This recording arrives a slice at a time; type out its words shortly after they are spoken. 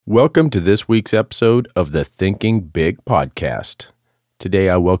Welcome to this week's episode of the Thinking Big podcast. Today,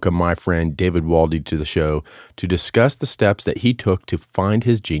 I welcome my friend David Waldie to the show to discuss the steps that he took to find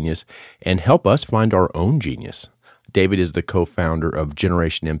his genius and help us find our own genius. David is the co-founder of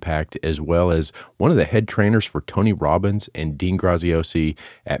Generation Impact, as well as one of the head trainers for Tony Robbins and Dean Graziosi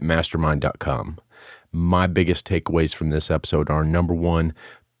at Mastermind.com. My biggest takeaways from this episode are, number one,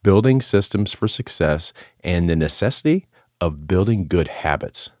 building systems for success and the necessity of building good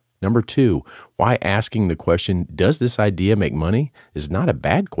habits. Number two, why asking the question, does this idea make money, is not a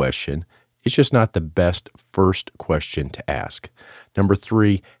bad question. It's just not the best first question to ask. Number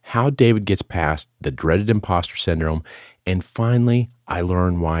three, how David gets past the dreaded imposter syndrome. And finally, I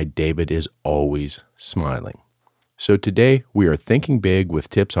learn why David is always smiling. So today, we are thinking big with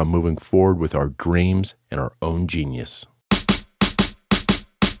tips on moving forward with our dreams and our own genius.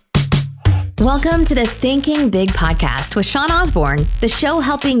 Welcome to the Thinking Big podcast with Sean Osborne, the show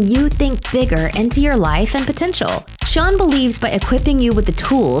helping you think bigger into your life and potential. Sean believes by equipping you with the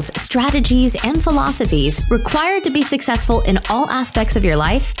tools, strategies, and philosophies required to be successful in all aspects of your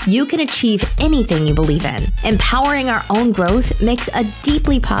life, you can achieve anything you believe in. Empowering our own growth makes a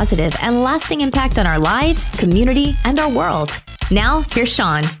deeply positive and lasting impact on our lives, community, and our world. Now, here's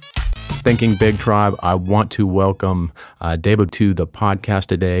Sean. Thinking Big Tribe, I want to welcome David to the podcast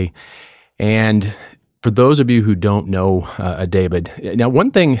today. And for those of you who don't know David, now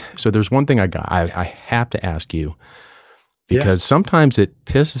there's one thing I have to ask you, because sometimes it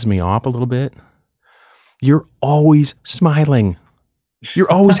pisses me off a little bit. You're always smiling.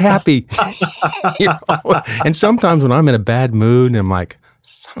 You're always happy. And sometimes when I'm in a bad mood and I'm like,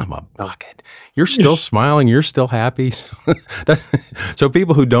 son of a bucket, you're still smiling, you're still happy. So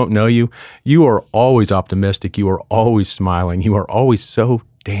people who don't know you, you are always optimistic, you are always smiling, you are always so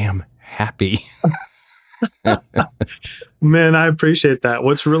damn happy. Man, I appreciate that.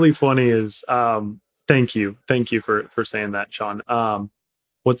 What's really funny is, thank you for saying that, Sean.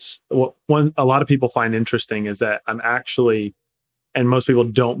 What a lot of people find interesting is that I'm actually, and most people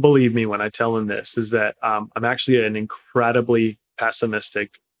don't believe me when I tell them this, is that I'm actually an incredibly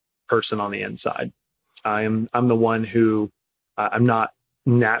pessimistic person on the inside. I'm the one who I'm not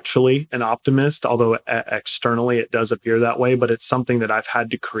naturally an optimist, although externally it does appear that way, but it's something that I've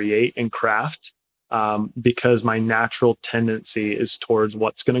had to create and craft because my natural tendency is towards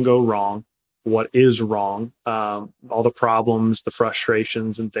what's going to go wrong, what is wrong, all the problems, the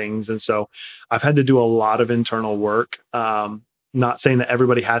frustrations and things. And so I've had to do a lot of internal work. Not saying that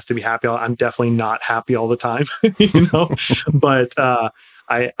everybody has to be happy. I'm definitely not happy all the time, but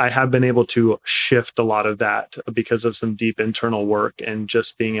I have been able to shift a lot of that because of some deep internal work and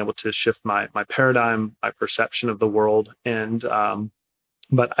just being able to shift my paradigm, my perception of the world. And,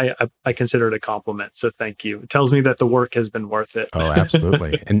 but I consider it a compliment. So thank you. It tells me that the work has been worth it. Oh,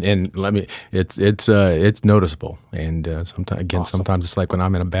 absolutely. And it's noticeable. And sometimes it's like when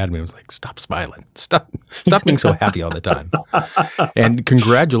I'm in a bad mood, it's like, stop smiling, stop being so happy all the time. And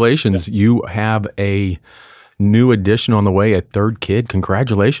congratulations, you have a new addition on the way, a third kid.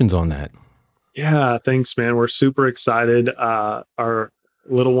 Congratulations on that. Yeah, thanks, man. We're super excited. Our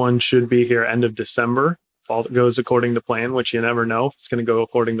little one should be here end of December. If all goes according to plan, which you never know if it's going to go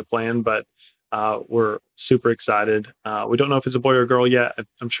according to plan, but we're super excited. We don't know if it's a boy or a girl yet.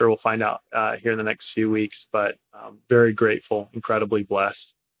 I'm sure we'll find out here in the next few weeks, but very grateful, incredibly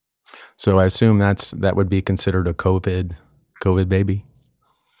blessed. So I assume that would be considered a COVID baby?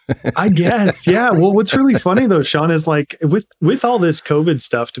 I guess. Yeah. Well, what's really funny though, Sean, is like with all this COVID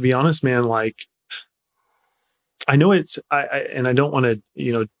stuff, to be honest, man, like I know and I don't want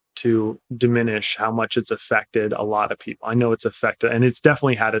to, to diminish how much it's affected a lot of people. I know it's affected, and it's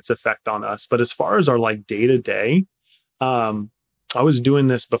definitely had its effect on us. But as far as our like day to day, I was doing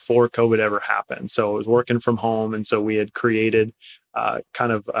this before COVID ever happened. So I was working from home. And so we had created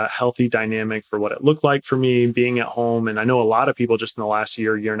kind of a healthy dynamic for what it looked like for me being at home. And I know a lot of people just in the last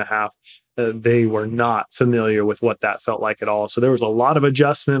year and a half, they were not familiar with what that felt like at all. So there was a lot of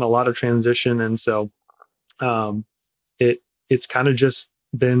adjustment, a lot of transition. And so it's kind of just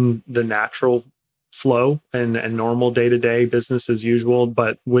been the natural flow and normal day-to-day business as usual,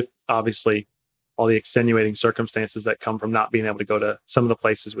 but with obviously all the extenuating circumstances that come from not being able to go to some of the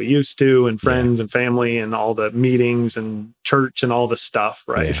places we used to, and friends and family and all the meetings and church and all the stuff,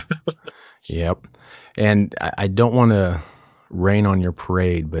 right? Yeah. Yep. And I don't want to rain on your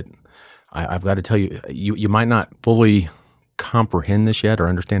parade, but I've got to tell you, you might not fully comprehend this yet or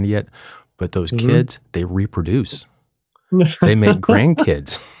understand it yet, but those kids, they reproduce. They make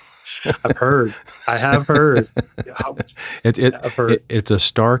grandkids. I have heard. It's a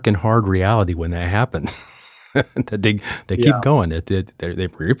stark and hard reality when that happens. they keep going. They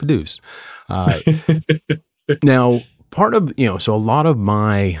reproduce. Now, part of, so a lot of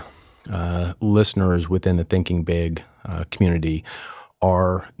my listeners within the Thinking Big community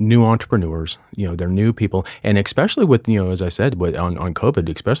are new entrepreneurs. They're new people, and especially with, as I said, on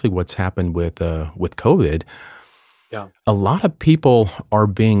COVID, especially what's happened with COVID. Yeah, a lot of people are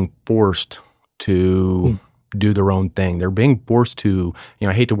being forced to do their own thing. They're being forced to,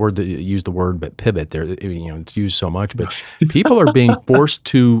 I hate to use the word, but pivot. It's used so much, but people are being forced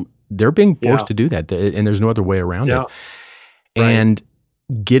to. They're being forced to do that, and there's no other way around it. And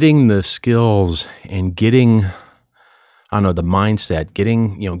getting the skills and getting, I don't know, the mindset,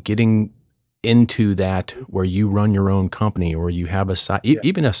 getting into that where you run your own company or you have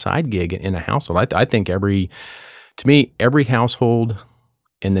even a side gig in a household. I think every household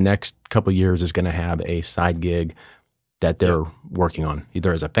in the next couple of years is going to have a side gig that they're working on,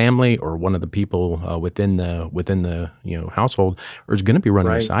 either as a family or one of the people within the household, or is going to be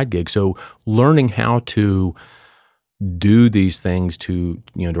running a side gig. So learning how to do these things to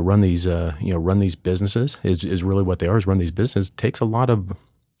run these businesses is really what they are. Is run these businesses takes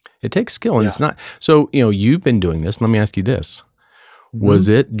it takes skill, and it's not. So you've been doing this. Let me ask you this: was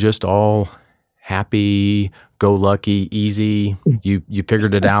it just all happy go lucky, easy? You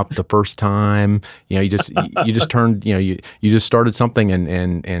figured it out the first time. You just turned. You just started something,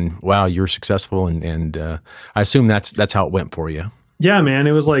 and wow, you're successful. And I assume that's how it went for you. Yeah, man.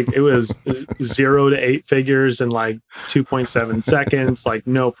 It was 0 to 8 figures in 2.7 seconds,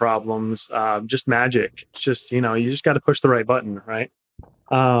 no problems, just magic. It's just, you just got to push the right button, right?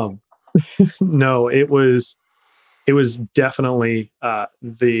 No, it was definitely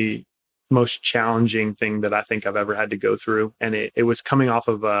the most challenging thing that I think I've ever had to go through. And it was coming off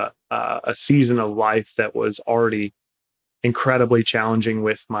of a season of life that was already incredibly challenging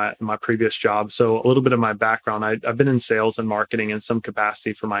with my previous job. So a little bit of my background, I've been in sales and marketing in some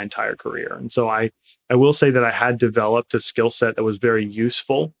capacity for my entire career. And so I will say that I had developed a skill set that was very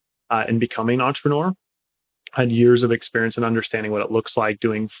useful in becoming an entrepreneur. I had years of experience in understanding what it looks like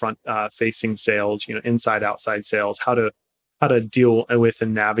doing front facing sales, inside outside sales, how to deal with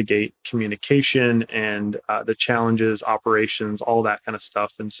and navigate communication and the challenges, operations, all that kind of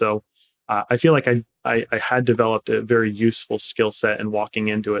stuff. And so I feel like I had developed a very useful skill set in walking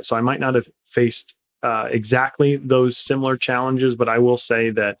into it. So I might not have faced exactly those similar challenges, but I will say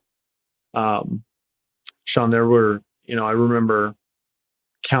that, Sean, there were, I remember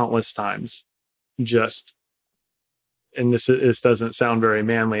countless times and this doesn't sound very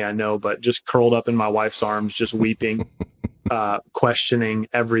manly, I know, but just curled up in my wife's arms, just weeping, questioning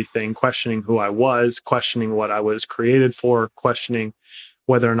everything, questioning who I was, questioning what I was created for, questioning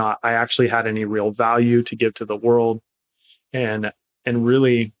whether or not I actually had any real value to give to the world, and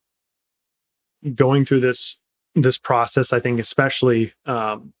really going through this process. I think especially,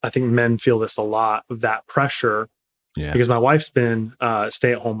 I think men feel this a lot, of that pressure, because my wife's been a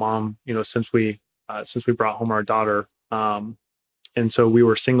stay-at-home mom, since we brought home our daughter, and so we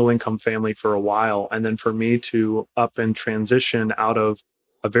were a single income family for a while, and then for me to up and transition out of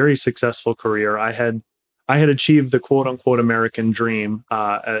a very successful career, I had achieved the quote unquote American dream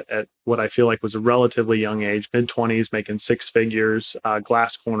at what I feel like was a relatively young age, mid-20s, making 6 figures,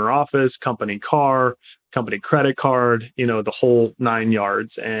 glass corner office, company car, company credit card, the whole 9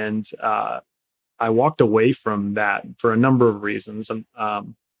 yards. And I walked away from that for a number of reasons,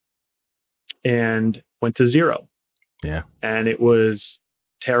 and went to zero. Yeah. And it was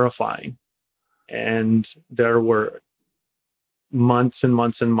terrifying. And there were months and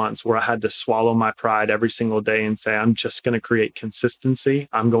months and months where I had to swallow my pride every single day and say, I'm just going to create consistency.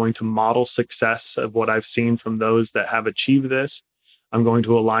 I'm going to model success of what I've seen from those that have achieved this. I'm going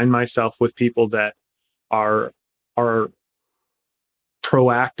to align myself with people that are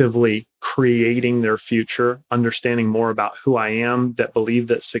proactively creating their future, understanding more about who I am, that believe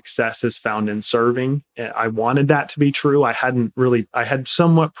that success is found in serving. I wanted that to be true. I had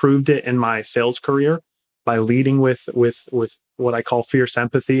somewhat proved it in my sales career by leading with what I call fierce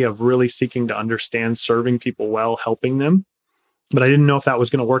empathy, of really seeking to understand, serving people well, helping them. But I didn't know if that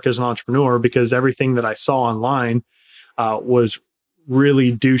was going to work as an entrepreneur, because everything that I saw online was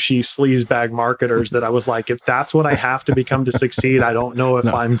really douchey sleazebag marketers that I was like, if that's what I have to become to succeed, I don't know if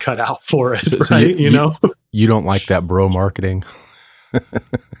I'm cut out for it. So right? You don't like that bro marketing.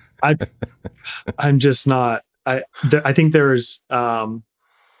 I'm just not, I think there's a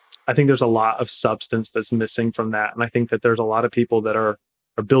lot of substance that's missing from that. And I think that there's a lot of people that are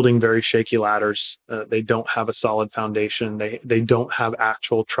building very shaky ladders. They don't have a solid foundation. They don't have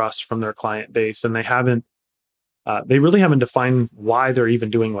actual trust from their client base, and they really haven't defined why they're even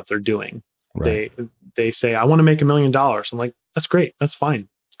doing what they're doing. Right. They say, I want to make $1 million. I'm like, that's great. That's fine.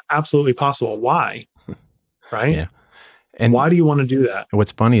 It's absolutely possible. Why? Right. Yeah. And why do you want to do that?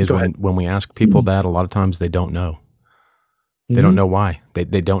 what's funny is Go ahead. when we ask people that, a lot of times they don't know. They don't know why. They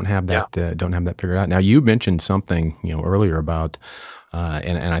don't have that don't have that figured out. Now, you mentioned something earlier about,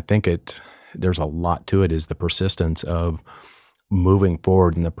 and I think there's a lot to it, is the persistence of moving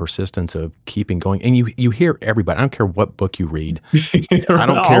forward and the persistence of keeping going. And you hear everybody. I don't care what book you read. I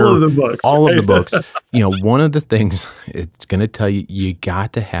don't care. All of the books. All of the books. One of the things it's going to tell you, you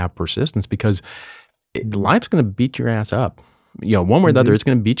got to have persistence, because life's going to beat your ass up. One way or the other, it's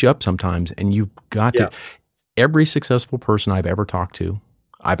going to beat you up sometimes, and you've got to. Every successful person I've ever talked to,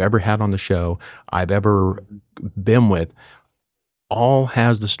 I've ever had on the show, I've ever been with, all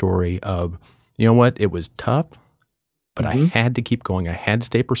has the story of, you know what, it was tough, but I had to keep going. I had to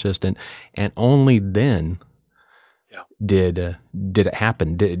stay persistent, and only then did it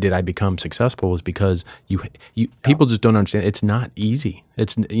happen. Did I become successful? Was because people just don't understand. It's not easy.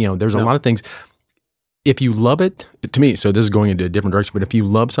 It's there's a lot of things. If you love it, to me, so this is going into a different direction, but if you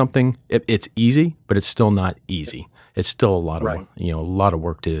love something, it's easy, but it's still not easy. It's still a lot of a lot of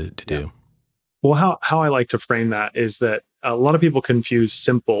work to do. Well, how I like to frame that is that a lot of people confuse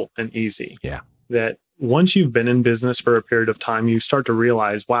simple and easy. Yeah. That once you've been in business for a period of time, you start to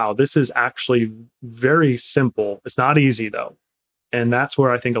realize, wow, this is actually very simple. It's not easy though. And that's where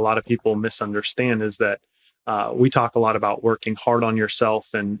I think a lot of people misunderstand, is that we talk a lot about working hard on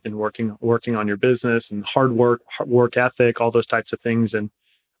yourself and working on your business and hard work ethic, all those types of things. And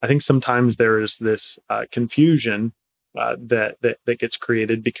I think sometimes there is this confusion that gets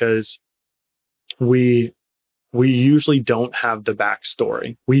created because we usually don't have the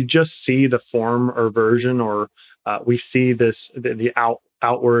backstory. We just see the form or version, or we see the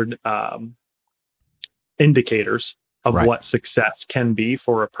outward indicators of what success can be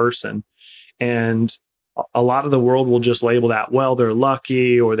for a person. And a lot of the world will just label that, well, they're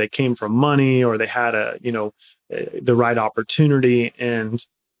lucky, or they came from money, or they had the right opportunity. And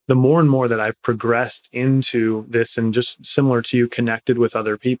the more and more that I've progressed into this, and just similar to you, connected with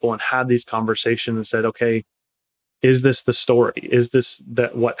other people and had these conversations and said, okay, is this the story? Is this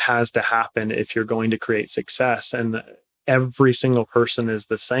what has to happen if you're going to create success? And every single person is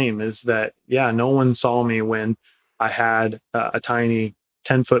the same, is that, no one saw me when I had a tiny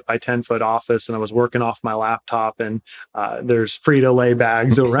 10-foot by 10-foot office and I was working off my laptop, and there's Frito-Lay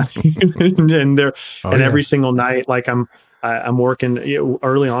bags around and every single night, like I'm working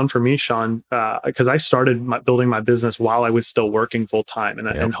early on for me, Sean, because I started building my business while I was still working full time.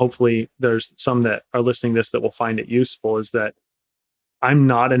 And hopefully there's some that are listening to this that will find it useful, is that I'm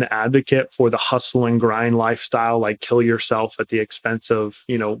not an advocate for the hustle and grind lifestyle, like kill yourself at the expense of,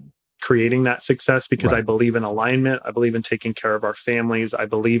 creating that success, because I believe in alignment. I believe in taking care of our families. I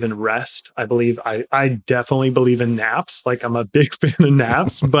believe in rest. I definitely believe in naps. Like, I'm a big fan of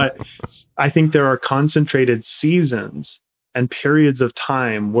naps, but I think there are concentrated seasons and periods of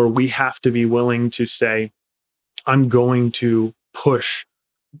time where we have to be willing to say, I'm going to push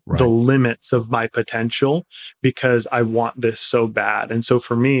the limits of my potential because I want this so bad. And so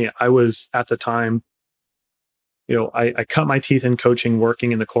for me, I was at the time, I cut my teeth in coaching,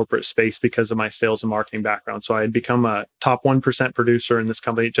 working in the corporate space because of my sales and marketing background. So I had become a top 1% producer in this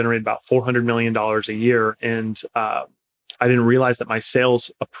company. It generated about $400 million a year. And I didn't realize that my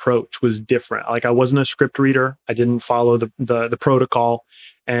sales approach was different. Like, I wasn't a script reader. I didn't follow the protocol.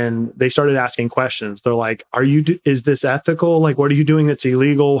 And they started asking questions. They're like, is this ethical? Like, what are you doing that's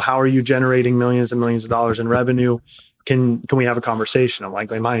illegal? How are you generating millions and millions of dollars in revenue? Can we have a conversation? I'm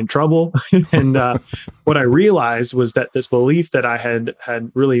like, am I in trouble? And what I realized was that this belief that I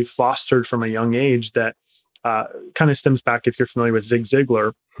had really fostered from a young age, that kind of stems back, if you're familiar with Zig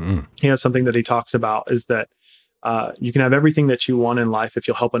Ziglar, he has something that he talks about, is that you can have everything that you want in life if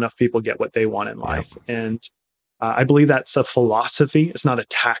you'll help enough people get what they want in life. And I believe that's a philosophy. It's not a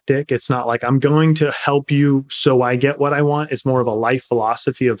tactic. It's not like, I'm going to help you so I get what I want. It's more of a life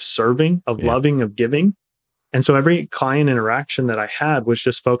philosophy of serving, of loving, of giving. And so every client interaction that I had was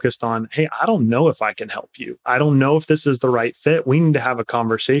just focused on, hey, I don't know if I can help you. I don't know if this is the right fit. We need to have a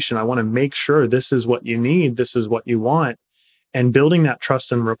conversation. I want to make sure this is what you need. This is what you want. And building that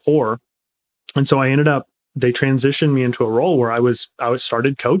trust and rapport. And so they transitioned me into a role where I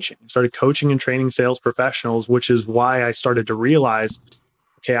started coaching and training sales professionals, which is why I started to realize,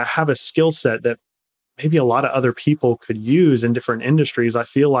 okay, I have a skill set that maybe a lot of other people could use in different industries. I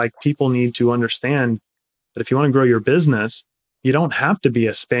feel like people need to understand that if you want to grow your business, you don't have to be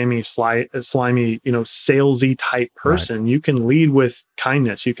a spammy, slimy, salesy type person. You can lead with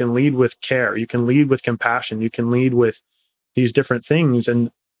kindness. You can lead with care. You can lead with compassion. You can lead with these different things.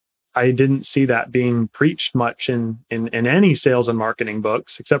 And I didn't see that being preached much in any sales and marketing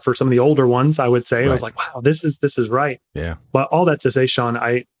books, except for some of the older ones, I would say. Right. I was like, wow, this is right. Yeah. But all that to say, Sean,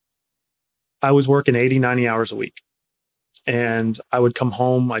 I was working 80, 90 hours a week. And I would come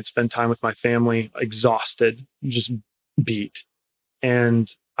home, I'd spend time with my family, exhausted, just beat. And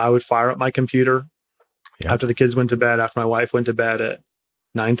I would fire up my computer after the kids went to bed, after my wife went to bed at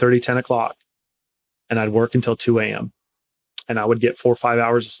 9:30, 10 o'clock. And I'd work until 2 a.m. And I would get 4 or 5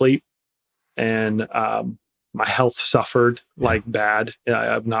 hours of sleep. And my health suffered like bad.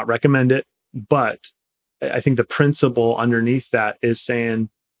 I would not recommend it. But I think the principle underneath that is saying,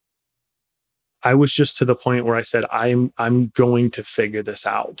 I was just to the point where I said, I'm going to figure this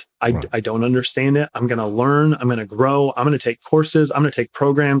out. I don't understand it. I'm going to learn. I'm going to grow. I'm going to take courses. I'm going to take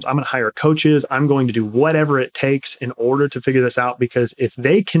programs. I'm going to hire coaches. I'm going to do whatever it takes in order to figure this out. Because if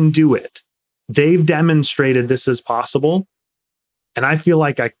they can do it, they've demonstrated this is possible. And I feel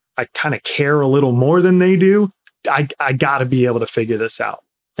like I kind of care a little more than they do. I got to be able to figure this out.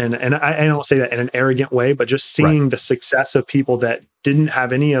 And I don't say that in an arrogant way, but just seeing the success of people that didn't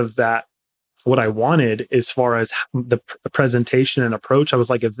have any of that, what I wanted as far as the presentation and approach. I was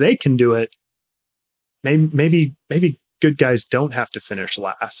like, if they can do it, maybe good guys don't have to finish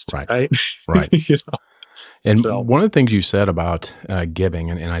last. Right. You know? And one of the things you said about giving,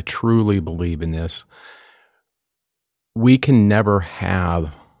 and I truly believe in this, we can never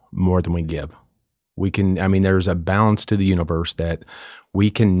have more than we give. There's a balance to the universe that we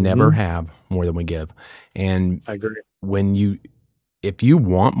can never have more than we give. And I agree. If you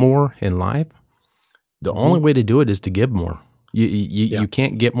want more in life, the only way to do it is to give more. You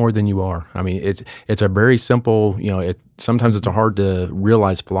can't get more than you are. I mean, it's a very simple, sometimes it's a hard to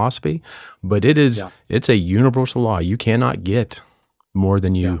realize philosophy, but it's a universal law. You cannot get more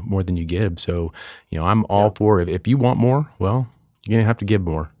than you give. So, I'm all for it. If you want more, well, you're going to have to give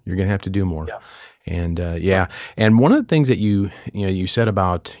more. You're going to have to do more. Yeah. And and one of the things that you said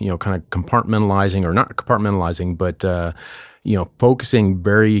about, kind of compartmentalizing, or not compartmentalizing, but focusing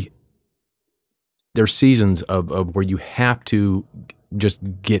there's seasons of where you have to just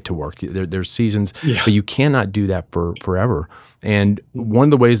get to work. There's seasons, but you cannot do that for forever. And one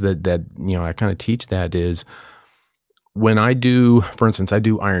of the ways that I kind of teach that is when I do, for instance, I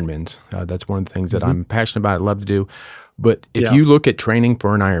do Ironmans. That's one of the things that I'm passionate about. I love to do. But if you look at training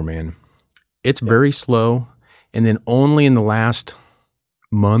for an Ironman, it's very slow. And then only in the last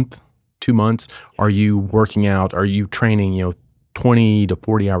month, 2 months, are you working out, are you training, 20 to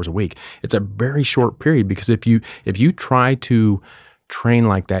 40 hours a week. It's a very short period, because if you try to train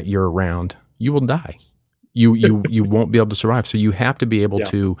like that year round, you will die. You won't be able to survive. So you have to be able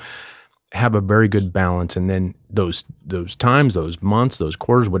to have a very good balance. And then those times, those months, those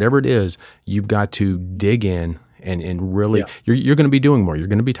quarters, whatever it is, you've got to dig in and really, you're going to be doing more. You're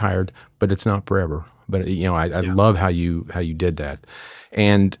going to be tired, but it's not forever. But I love how you did that.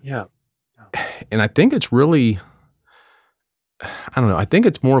 And and I think it's really, I don't know. I think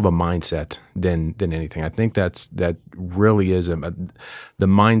it's more of a mindset than anything. I think that really is the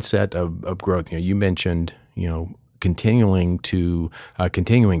mindset of growth. You mentioned continuing to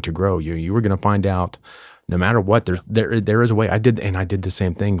grow. You were going to find out no matter what. There is a way. I did the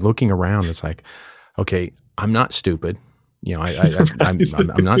same thing. Looking around, it's like, okay, I'm not stupid.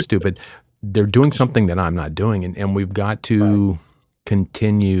 I'm not stupid. They're doing something that I'm not doing, and we've got to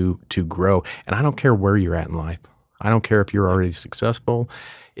continue to grow. And I don't care where you're at in life. I don't care if you're already successful.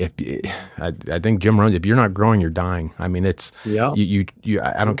 I think Jim Rohn, if you're not growing, you're dying. I mean, it's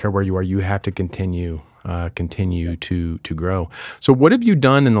I don't care where you are. You have to continue to grow. So, what have you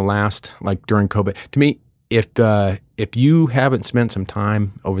done in the last, like during COVID? To me, if you haven't spent some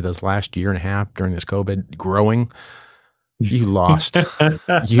time over this last year and a half during this COVID growing, you lost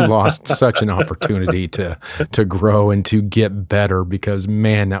such an opportunity to grow and to get better, because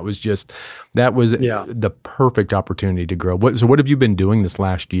man, that was the perfect opportunity to grow. What have you been doing this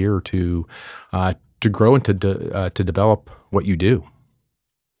last year to grow and to develop what you do?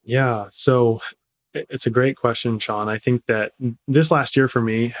 Yeah. So it's a great question, Sean. I think that this last year for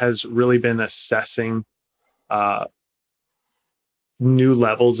me has really been assessing new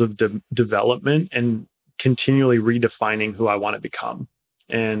levels of development and continually redefining who I want to become.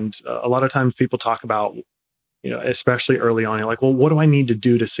 And a lot of times people talk about, especially early on, you're like, well, what do I need to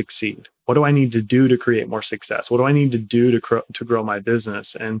do to succeed? What do I need to do to create more success? What do I need to do to grow my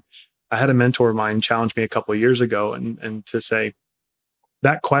business? And I had a mentor of mine challenge me a couple of years ago and to say,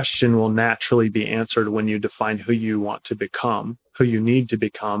 that question will naturally be answered when you define who you want to become, who you need to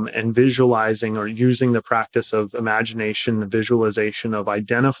become, and visualizing or using the practice of imagination, the visualization of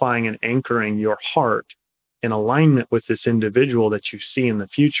identifying and anchoring your heart in alignment with this individual that you see in the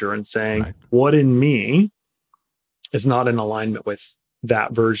future and saying, what in me is not in alignment with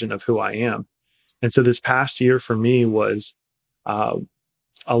that version of who I am. And so this past year for me was a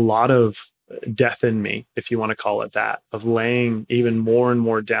lot of death in me, if you want to call it that, of laying even more and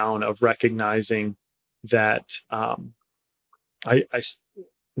more down, of recognizing that I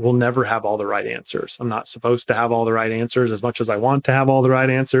will never have all the right answers. I'm not supposed to have all the right answers as much as I want to have all the right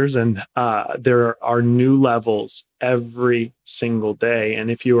answers. And there are new levels every single day. And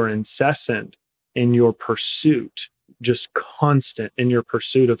if you are incessant in your pursuit, just constant in your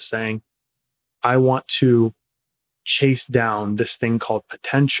pursuit of saying, I want to chase down this thing called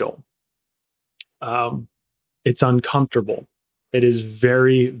potential, it's uncomfortable. It is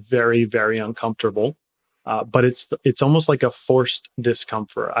very, very, very uncomfortable. But it's almost like a forced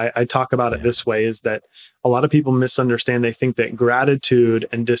discomfort. I talk about it this way, is that a lot of people misunderstand. They think that gratitude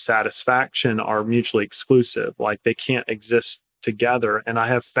and dissatisfaction are mutually exclusive, like they can't exist together. And I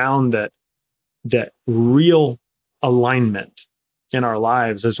have found that real alignment in our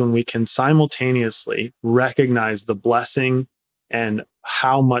lives is when we can simultaneously recognize the blessing and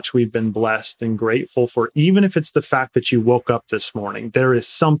how much we've been blessed and grateful for. Even if it's the fact that you woke up this morning, there is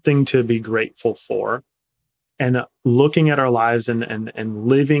something to be grateful for. And looking at our lives and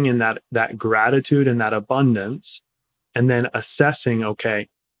living in that gratitude and that abundance, and then assessing, okay,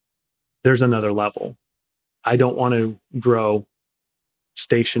 there's another level. I don't want to grow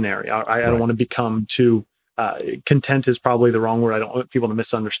stationary. I don't want to become too content is probably the wrong word. I don't want people to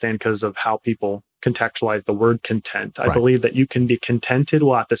misunderstand because of how people contextualize the word content. I believe that you can be contented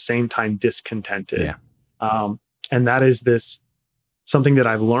while at the same time discontented. And that is something that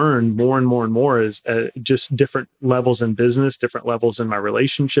I've learned more and more and more is just different levels in business, different levels in my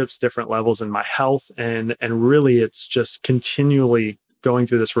relationships, different levels in my health. And really it's just continually going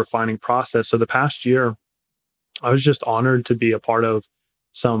through this refining process. So the past year, I was just honored to be a part of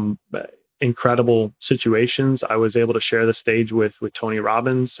some incredible situations. I was able to share the stage with Tony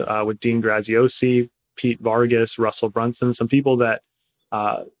Robbins, with Dean Graziosi, Pete Vargas, Russell Brunson, some people that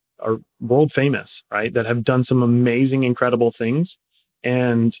are world famous, right? That have done some amazing, incredible things.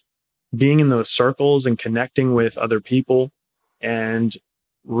 And being in those circles and connecting with other people and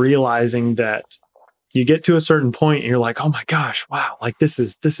realizing that you get to a certain point and you're like, oh my gosh, wow, like this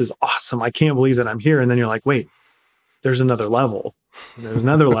is awesome. I can't believe that I'm here. And then you're like, wait, there's another level. There's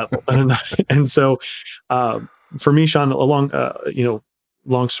another level. And so for me, Sean,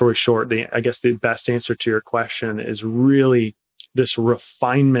 long story short, I guess the best answer to your question is really this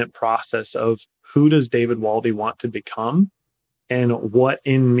refinement process of who does David Waldie want to become? And what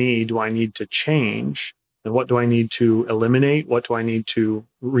in me do I need to change? And what do I need to eliminate? What do I need to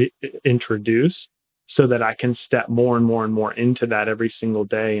introduce so that I can step more and more and more into that every single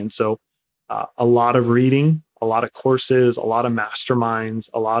day? And so a lot of reading, a lot of courses, a lot of masterminds,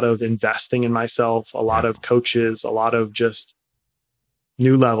 a lot of investing in myself, a lot of coaches, a lot of just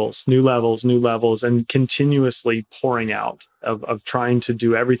new levels, and continuously pouring out of trying to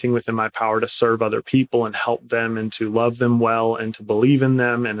do everything within my power to serve other people and help them and to love them well and to believe in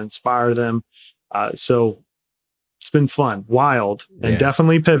them and inspire them. So it's been fun, wild, and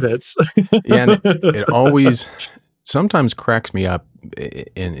definitely pivots. And it always sometimes cracks me up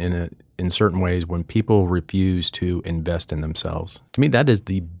in certain ways when people refuse to invest in themselves. To me, that is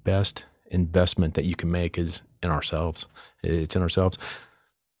the best investment that you can make is in ourselves. It's in ourselves.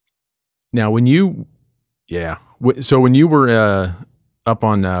 Now, when you were up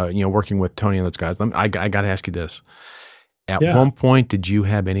on, working with Tony and those guys, I got to ask you this. At one point, did you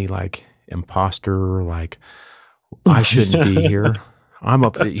have any like imposter, like I shouldn't be here? I'm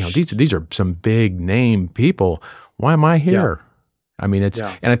up, these are some big name people. Why am I here? Yeah. I mean,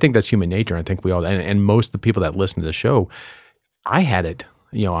 and I think that's human nature. I think we all, and most of the people that listen to the show, I had it.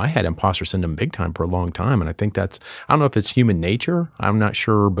 I had imposter syndrome big time for a long time. And I think I don't know if it's human nature. I'm not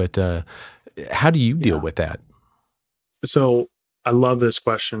sure, but how do you deal with that? So I love this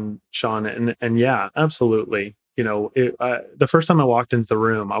question, Sean. And yeah, absolutely. The first time I walked into the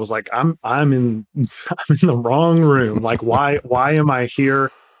room, I was like, I'm in the wrong room. Like, why am I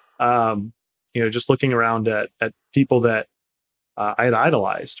here? Just looking around at people that I had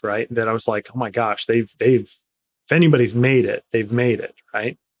idolized, right? That I was like, oh my gosh, they've if anybody's made it, they've made it,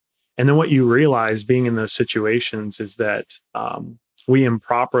 right? And then what you realize being in those situations is that we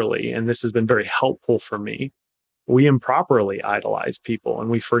improperly, and this has been very helpful for me, we improperly idolize people and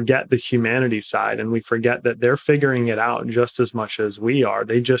we forget the humanity side and we forget that they're figuring it out just as much as we are.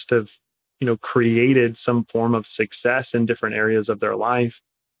 They just have, created some form of success in different areas of their life,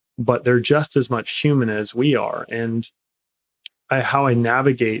 but they're just as much human as we are. And how I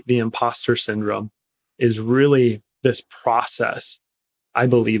navigate the imposter syndrome is really this process, I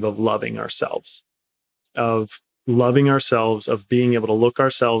believe, of loving ourselves, of being able to look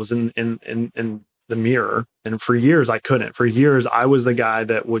ourselves in the mirror. And for years I couldn't. For years I was the guy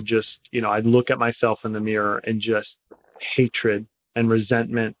that would just, I'd look at myself in the mirror and just hatred and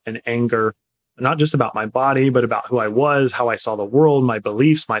resentment and anger, not just about my body, but about who I was, how I saw the world, my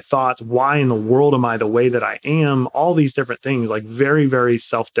beliefs, my thoughts, why in the world am I the way that I am, all these different things, like very, very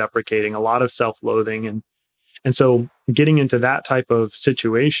self-deprecating, a lot of self-loathing. And so getting into that type of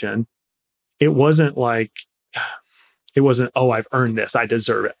situation, it wasn't, oh, I've earned this, I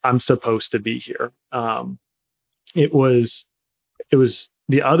deserve it, I'm supposed to be here. It was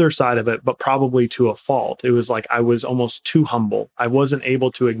the other side of it, but probably to a fault. It was like I was almost too humble. I wasn't able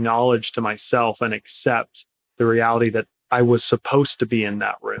to acknowledge to myself and accept the reality that I was supposed to be in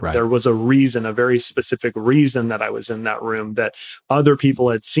that room. Right. There was a reason, a very specific reason that I was in that room, that other people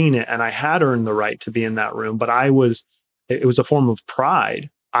had seen it and I had earned the right to be in that room. But it was a form of pride.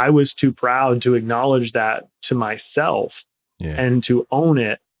 I was too proud to acknowledge that to myself and to own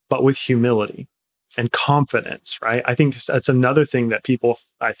it, but with humility and confidence, right? I think that's another thing that people,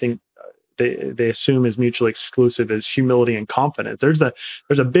 I think they assume is mutually exclusive, is humility and confidence. There's a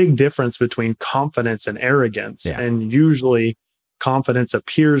big difference between confidence and arrogance. Yeah. And usually confidence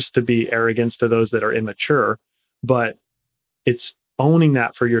appears to be arrogance to those that are immature, but it's owning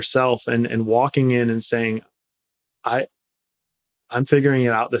that for yourself and walking in and saying, I'm figuring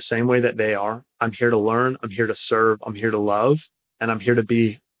it out the same way that they are. I'm here to learn. I'm here to serve. I'm here to love. And I'm here to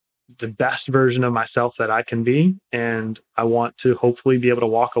be the best version of myself that I can be. And I want to hopefully be able to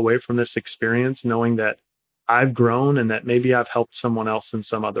walk away from this experience knowing that I've grown and that maybe I've helped someone else in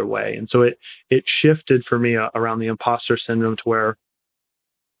some other way. And so it shifted for me around the imposter syndrome to where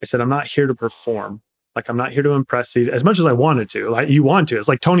I said, I'm not here to perform. Like, I'm not here to impress these as much as I wanted to. Like, you want to. It's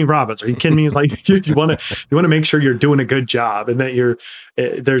like Tony Robbins. Are you kidding me? It's like you want to make sure you're doing a good job and that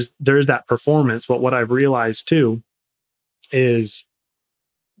there's that performance. But what I've realized too is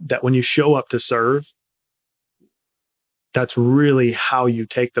that when you show up to serve, that's really how you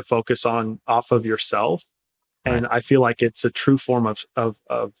take the focus off of yourself. And I feel like it's a true form of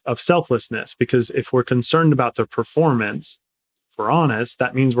selflessness, because if we're concerned about the performance, if we're honest,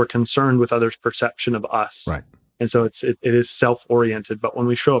 that means we're concerned with others' perception of us. Right. And so it is self-oriented. But when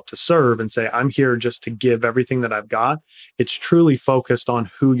we show up to serve and say, I'm here just to give everything that I've got, it's truly focused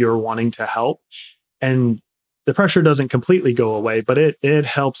on who you're wanting to help. And the pressure doesn't completely go away, but it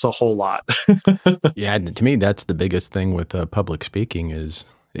helps a whole lot. Yeah, to me, that's the biggest thing with public speaking is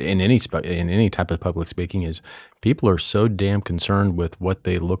in any type of public speaking is people are so damn concerned with what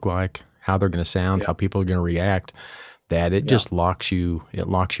they look like, how they're going to sound, how people are going to react, that it just locks you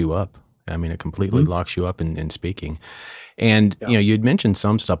up. I mean, it completely locks you up in speaking. And, you'd mentioned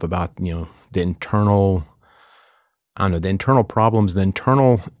some stuff about, the internal problems, the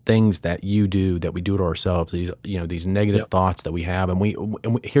internal things that you do, that we do to ourselves, these negative thoughts that we have. And we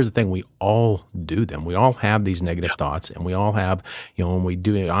here's the thing, we all do them. We all have these negative thoughts, and we all have, when we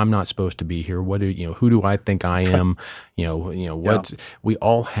do, I'm not supposed to be here. Who do I think I am? We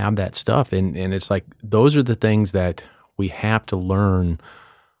all have that stuff. And it's like, those are the things that we have to learn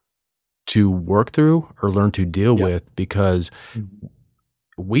to work through or learn to deal with, because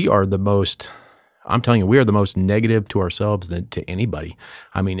we are the most, I'm telling you, we are the most negative to ourselves than to anybody.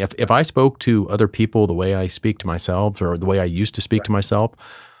 I mean, if I spoke to other people the way I speak to myself, or the way I used to speak to myself,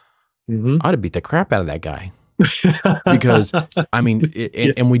 I'd have beat the crap out of that guy. Because, I mean,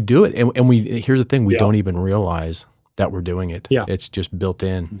 and we do it. And here's the thing, we don't even realize that we're doing it. Yeah. It's just built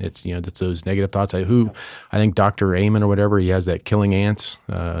in. It's, that's those negative thoughts. I think Dr. Amen or whatever, he has that killing ants,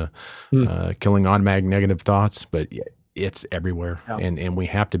 killing automatic negative thoughts, but it's everywhere. Yeah. And we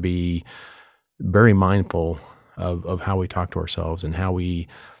have to be very mindful of how we talk to ourselves and how we,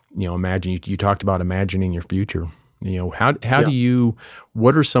 imagine. You talked about imagining your future. How do you?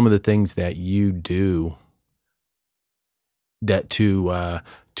 What are some of the things that you do that to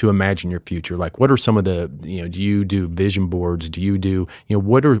imagine your future? Like, what are some of the? Do you do vision boards? Do you do?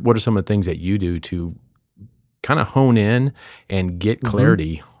 What are some of the things that you do to kind of hone in and get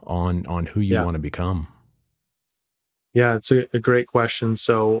clarity on who you want to become? Yeah, it's a great question.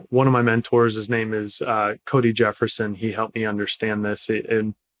 So one of my mentors, his name is Cody Jefferson. He helped me understand this.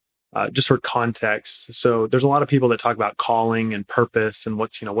 And just for context, so there's a lot of people that talk about calling and purpose and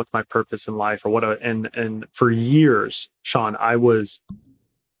what's my purpose in life, or and for years, Sean, I was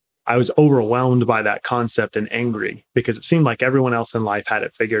overwhelmed by that concept and angry, because it seemed like everyone else in life had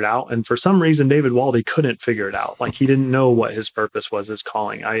it figured out. And for some reason, David Waldie couldn't figure it out. Like, he didn't know what his purpose was, his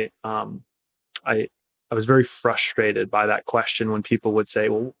calling. I was very frustrated by that question when people would say,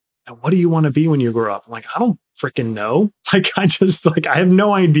 well, what do you want to be when you grow up? I'm like, I don't freaking know. I have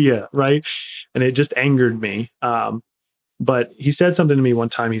no idea. Right. And it just angered me. But he said something to me one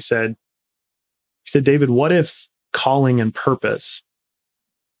time. He said, David, what if the calling and purpose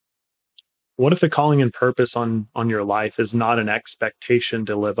on your life is not an expectation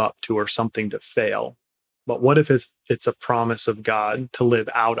to live up to or something to fail? But what if it's a promise of God to live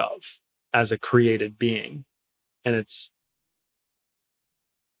out of as a created being? And it's,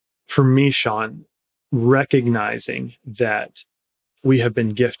 for me, Sean, recognizing that we have been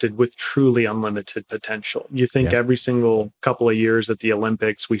gifted with truly unlimited potential. You think every single couple of years at the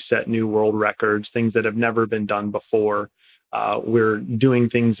Olympics, we set new world records, things that have never been done before. We're doing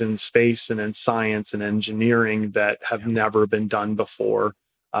things in space and in science and engineering that have never been done before.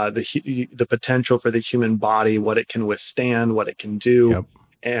 The potential for the human body, what it can withstand, what it can do. Yep.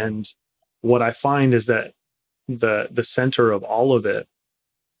 And what I find is that the center of all of it,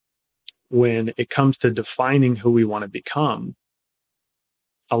 when it comes to defining who we want to become,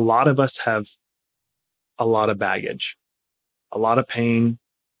 a lot of us have a lot of baggage, a lot of pain,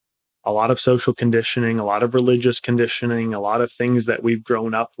 a lot of social conditioning, a lot of religious conditioning, a lot of things that we've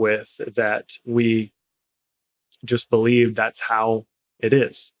grown up with that we just believe that's how it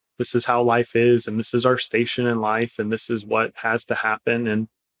is. This is how life is, and this is our station in life, and this is what has to happen.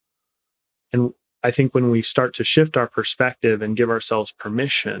 And I think when we start to shift our perspective and give ourselves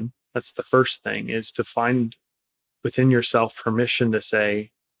permission, that's the first thing, is to find within yourself permission to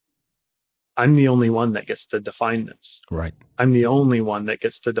say, I'm the only one that gets to define this. Right. I'm the only one that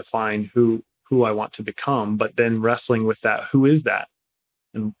gets to define who I want to become, but then wrestling with that, who is that?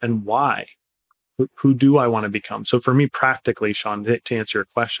 And why? Who do I want to become? So for me, practically, Sean, to answer your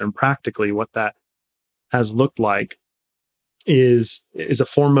question, practically what that has looked like is a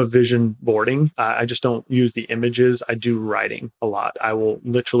form of vision boarding. I just don't use the images. I do writing a lot. I will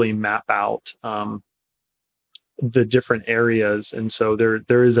literally map out the different areas. And so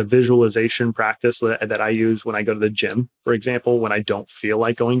there is a visualization practice that I use when I go to the gym, for example, when I don't feel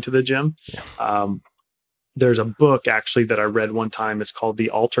like going to the gym. Yeah. There's a book actually that I read one time. It's called The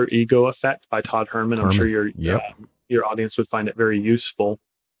Alter Ego Effect by Todd Herman. I'm sure your audience would find it very useful.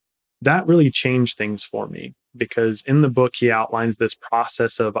 That really changed things for me, because in the book, he outlines this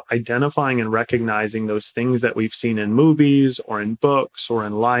process of identifying and recognizing those things that we've seen in movies or in books or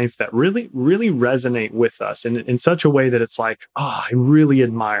in life that really, really resonate with us in such a way that it's like, I really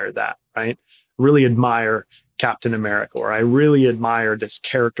admire that, right? Really admire Captain America, or I really admire this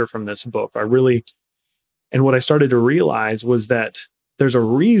character from this book. And what I started to realize was that there's a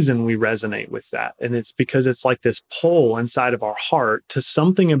reason we resonate with that. And it's because it's like this pull inside of our heart to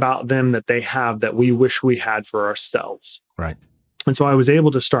something about them that they have that we wish we had for ourselves. Right. And so I was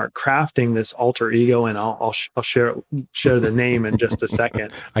able to start crafting this alter ego, and I'll share the name in just a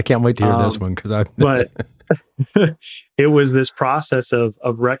second. I can't wait to hear this one, because but it was this process of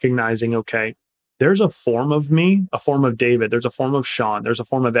recognizing, okay, there's a form of me, a form of David, there's a form of Sean, there's a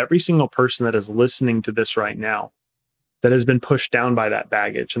form of every single person that is listening to this right now that has been pushed down by that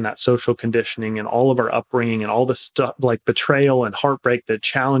baggage and that social conditioning and all of our upbringing and all the stuff like betrayal and heartbreak, that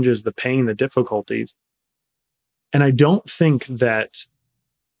challenges, the pain, the difficulties. And I don't think that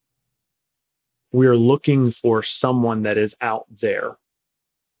we're looking for someone that is out there.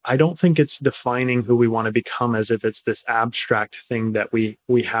 I don't think it's defining who we want to become as if it's this abstract thing that we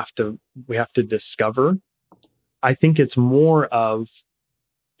have to discover. I think it's more of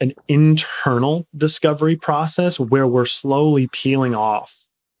an internal discovery process where we're slowly peeling off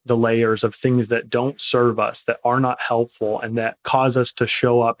the layers of things that don't serve us, that are not helpful, and that cause us to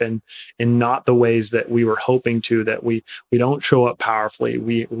show up in not the ways that we were hoping to, that we don't show up powerfully.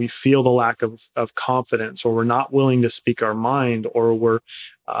 We feel the lack of confidence, or we're not willing to speak our mind, or we're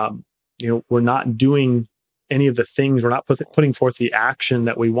not doing any of the things. We're not putting forth the action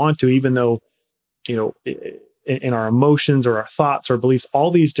that we want to, even though, in our emotions or our thoughts or beliefs,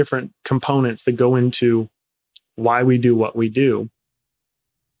 all these different components that go into why we do what we do.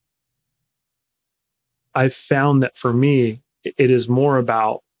 I've found that for me, it is more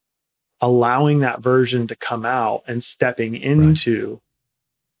about allowing that version to come out and stepping into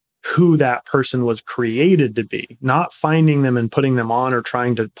who that person was created to be, not finding them and putting them on or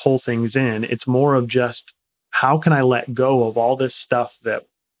trying to pull things in. It's more of just, how can I let go of all this stuff that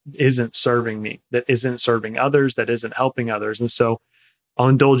isn't serving me, that isn't serving others, that isn't helping others? And so I'll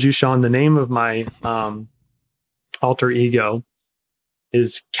indulge you, Sean. The name of my alter ego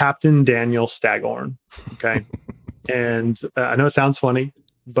is Captain Daniel Staghorn. Okay. And I know it sounds funny,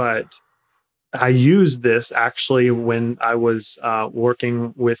 but I used this actually when I was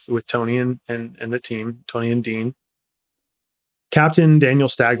working with Tony and the team, Tony and Dean. Captain Daniel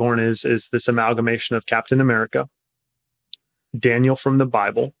Staghorn is this amalgamation of Captain America, Daniel from the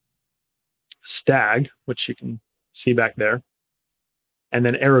Bible, Stag, which you can see back there, and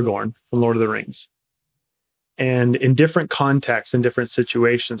then Aragorn from Lord of the Rings. And in different contexts, in different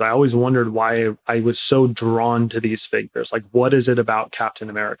situations, I always wondered why I was so drawn to these figures. Like, what is it about Captain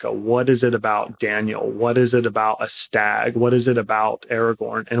America? What is it about Daniel? What is it about a stag? What is it about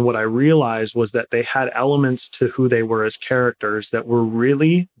Aragorn? And what I realized was that they had elements to who they were as characters that were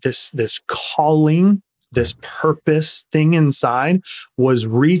really this calling, this purpose thing inside was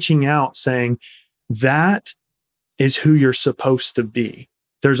reaching out saying, that is who you're supposed to be.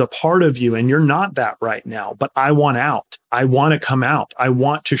 There's a part of you and you're not that right now, but I want out. I want to come out. I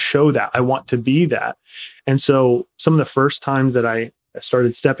want to show that. I want to be that. And so some of the first times that I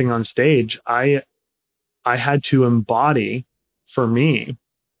started stepping on stage, I had to embody, for me,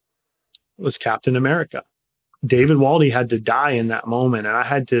 was Captain America. David Waldie had to die in that moment. And I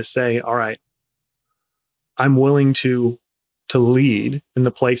had to say, all right, I'm willing to lead in the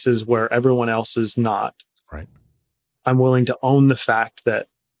places where everyone else is not. Right. I'm willing to own the fact that,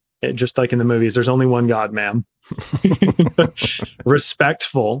 just like in the movies, there's only one God, ma'am.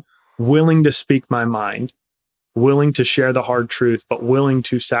 Respectful, willing to speak my mind, willing to share the hard truth, but willing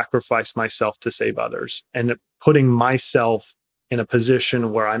to sacrifice myself to save others, and putting myself in a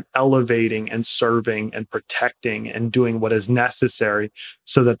position where I'm elevating and serving and protecting and doing what is necessary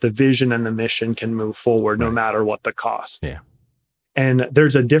so that the vision and the mission can move forward no matter what the cost. Yeah. And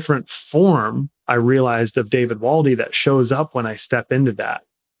there's a different form, I realized, of David Waldie that shows up when I step into that.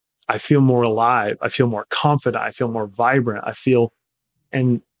 I feel more alive. I feel more confident. I feel more vibrant.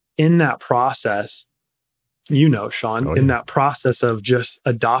 And in that process, Sean, in that process of just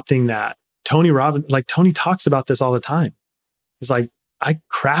adopting that, Tony Robbins, like Tony talks about this all the time. He's like, I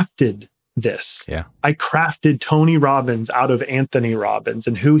crafted this. Yeah. I crafted Tony Robbins out of Anthony Robbins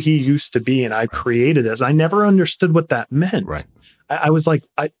and who he used to be. And I created this. I never understood what that meant. Right. I was like,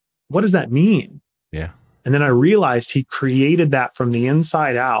 what does that mean? Yeah. And then I realized he created that from the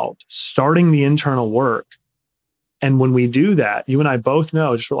inside out, starting the internal work. And when we do that, you and I both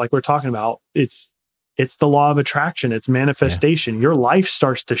know, just like we're talking about, it's the law of attraction. It's manifestation. Yeah. Your life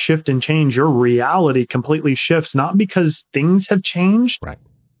starts to shift and change. Your reality completely shifts, not because things have changed. Right.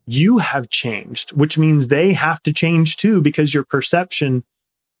 You have changed, which means they have to change too, because your perception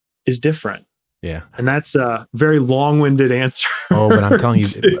is different. Yeah. And that's a very long-winded answer. Oh, but I'm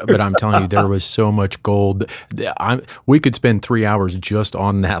telling you, there was so much gold. We could spend 3 hours just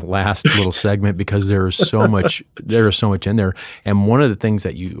on that last little segment because there is so much in there. And one of the things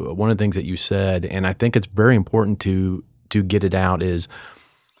that you said, and I think it's very important to get it out, is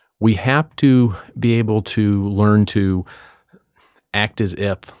we have to be able to learn to act as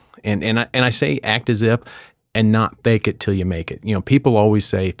if, and I say act as if, and not fake it till you make it. People always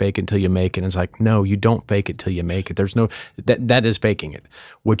say fake it till you make it. And it's like, no, you don't fake it till you make it. There's no, that is faking it.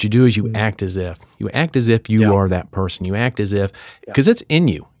 What you do is you act as if. You act as if you are that person. You act as if, because it's in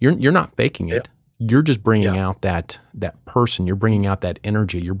you. You're not faking it. You're just bringing out that person. You're bringing out that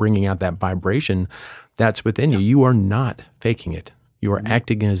energy. You're bringing out that vibration that's within you. You are not faking it. You are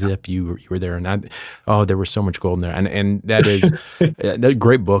acting as if you were there, and there was so much gold in there, and that is a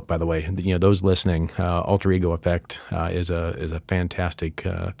great book, by the way. Those listening, Alter Ego Effect is a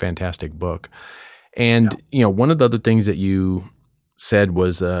fantastic book. And one of the other things that you said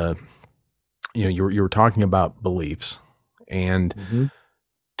was, you were talking about beliefs, and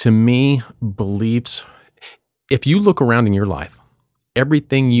to me, beliefs. If you look around in your life,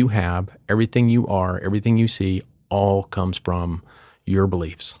 everything you have, everything you are, everything you see, all comes from your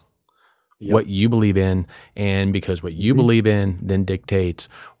beliefs, what you believe in, and because what you believe in then dictates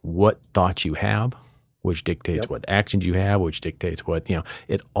what thoughts you have, which dictates what actions you have, which dictates what,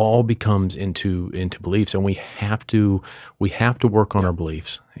 it all becomes into beliefs, and we have to work on our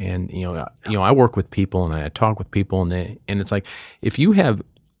beliefs. And I work with people and I talk with people, and it's like if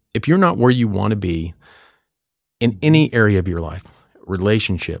you're not where you want to be in any area of your life,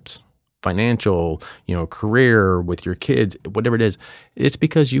 relationships, financial, career, with your kids, whatever it is, it's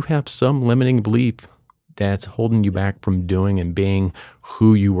because you have some limiting belief that's holding you back from doing and being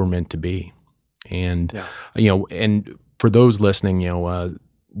who you were meant to be. And, and for those listening,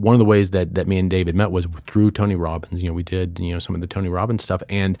 one of the ways that me and David met was through Tony Robbins. We did, some of the Tony Robbins stuff,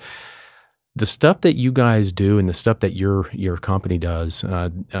 and the stuff that you guys do and the stuff that your company does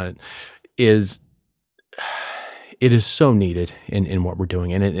is. It is so needed in what we're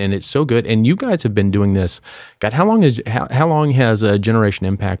doing, and it's so good. And you guys have been doing this. God, how long has Generation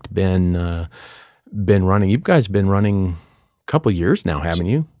Impact been running? You guys have been running a couple of years now, haven't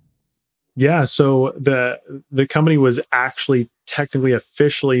you? Yeah. So the company was actually technically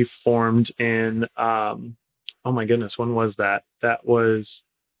officially formed in, oh my goodness, when was that? It was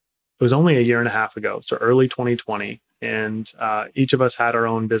only a year and a half ago. So early 2020. And each of us had our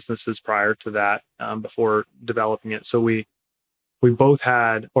own businesses prior to that, before developing it. So we both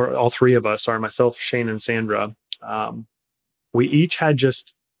had, or all three of us, myself, Shane, and Sandra, we each had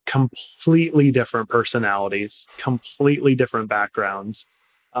just completely different personalities, completely different backgrounds.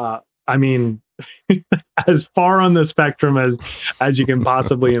 I mean, as far on the spectrum as you can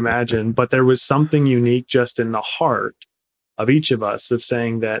possibly imagine, but there was something unique just in the heart of each of us of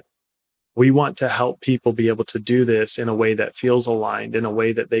saying that we want to help people be able to do this in a way that feels aligned, in a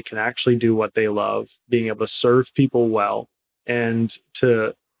way that they can actually do what they love, being able to serve people well, and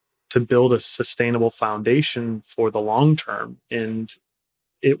to build a sustainable foundation for the long term. And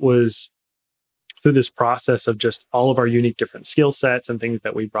it was through this process of just all of our unique different skill sets and things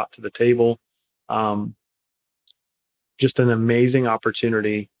that we brought to the table, just an amazing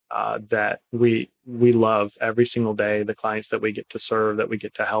opportunity that we love every single day, the clients that we get to serve, that we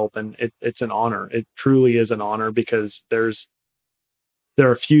get to help. And it's an honor. It truly is an honor, because there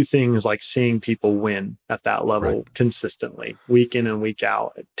are a few things like seeing people win at that level consistently, week in and week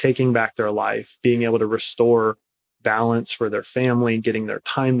out, taking back their life, being able to restore balance for their family, getting their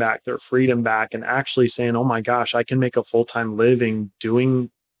time back, their freedom back, and actually saying, oh my gosh, I can make a full-time living doing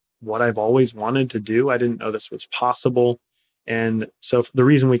what I've always wanted to do. I didn't know this was possible. And so the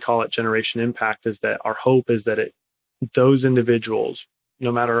reason we call it Generation Impact is that our hope is that those individuals,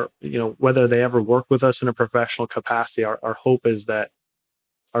 no matter, whether they ever work with us in a professional capacity, our hope is that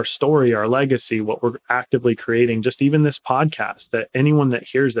our story, our legacy, what we're actively creating, just even this podcast, that anyone that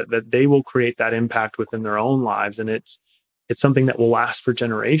hears that they will create that impact within their own lives. And it's something that will last for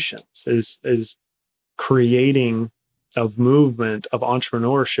generations, is creating a movement of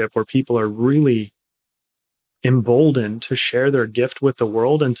entrepreneurship where people are really emboldened to share their gift with the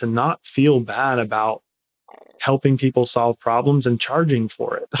world and to not feel bad about helping people solve problems and charging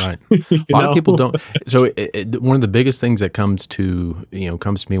for it. Right. A lot of people don't. So one of the biggest things that comes to me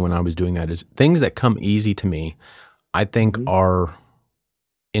when I was doing that is things that come easy to me, I think are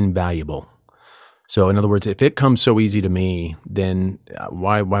invaluable. So in other words, if it comes so easy to me, then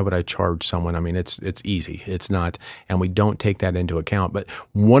why would I charge someone? I mean, it's easy. It's not, and we don't take that into account. But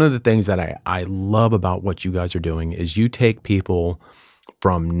one of the things that I love about what you guys are doing is you take people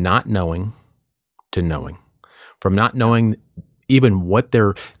from not knowing to knowing, from not knowing even what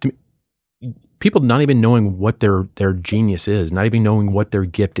people not even knowing what their genius is, not even knowing what their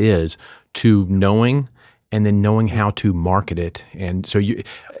gift is, to knowing, and then knowing how to market it. And so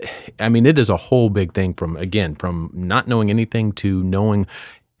it is a whole big thing from not knowing anything to knowing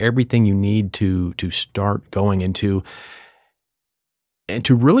everything you need to start going into and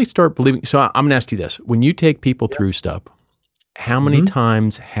to really start believing. So I'm going to ask you this. When you take people through stuff, how many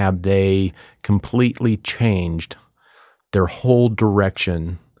times have they completely changed their whole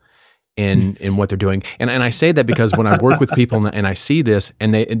direction in what they're doing? And I say that because when I work with people and I see this,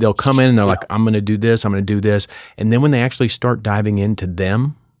 and they'll come in and they're like, I'm going to do this, I'm going to do this. And then when they actually start diving into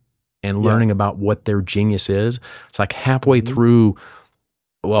them and learning about what their genius is, it's like halfway through,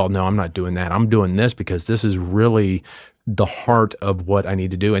 well, no, I'm not doing that. I'm doing this because this is really the heart of what I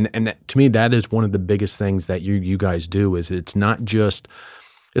need to do. And that, to me, that is one of the biggest things that you guys do. Is it's not just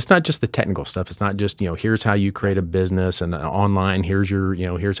the technical stuff. It's not just, here's how you create a business and online, here's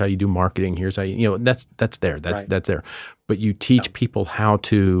how you do marketing, here's how that's there. That's there. But you teach people how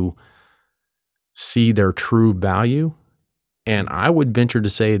to see their true value. And I would venture to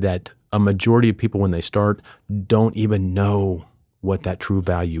say that a majority of people, when they start, don't even know what that true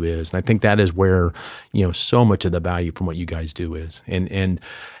value is. And I think that is where, so much of the value from what you guys do is. And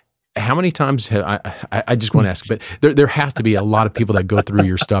how many times I just want to ask, but there has to be a lot of people that go through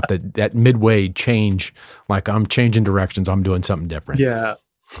your stuff that midway change, like, I'm changing directions, I'm doing something different. Yeah.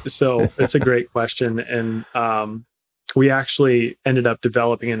 So it's a great question. And we actually ended up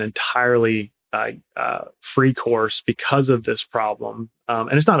developing an entirely free course because of this problem.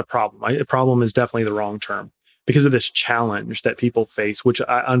 And it's not a problem. A problem is definitely the wrong term, because of this challenge that people face, which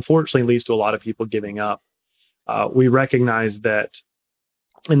unfortunately leads to a lot of people giving up. We recognize that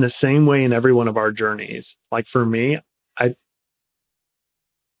in the same way in every one of our journeys, like for me, I'm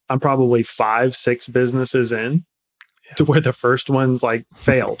probably 5-6 businesses in to where the first one's like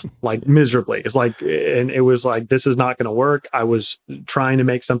failed, like miserably. It's like, and it was like, this is not going to work. I was trying to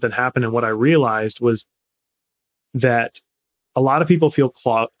make something happen. And what I realized was that a lot of people feel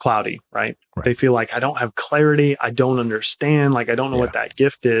cloudy, right? They feel like, I don't have clarity. I don't understand. Like, I don't know what that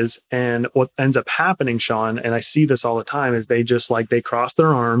gift is. And what ends up happening, Sean, and I see this all the time, is they just they cross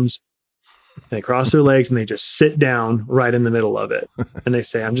their arms, They cross their legs and they just sit down right in the middle of it. And they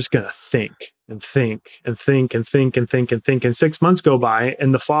say, I'm just going to think and think and think and think and think and think. And 6 months go by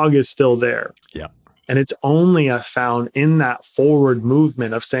and the fog is still there. Yeah. And it's only I found in that forward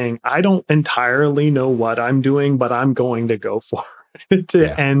movement of saying, I don't entirely know what I'm doing, but I'm going to go for it.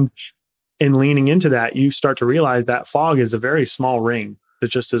 And in leaning into that, you start to realize that fog is a very small ring that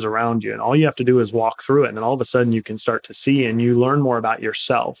just is around you. And all you have to do is walk through it. And all of a sudden you can start to see and you learn more about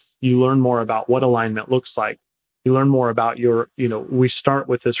yourself. You learn more about what alignment looks like. You learn more about we start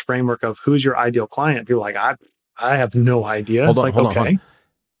with this framework of who's your ideal client. You're like, I have no idea. Hold on.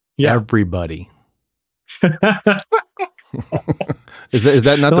 Yeah. Everybody. is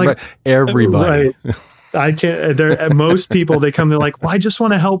that not the right? Everybody. Right. I can't. Most people, they come, they're like, well, I just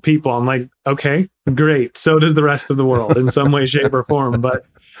want to help people. I'm like, okay, great. So does the rest of the world in some way, shape, or form. But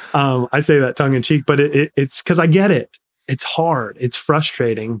I say that tongue in cheek, but it's because I get it. It's hard. It's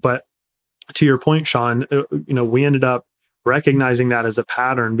frustrating. But to your point, Sean, we ended up recognizing that as a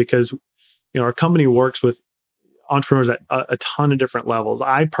pattern because, our company works with entrepreneurs at a ton of different levels.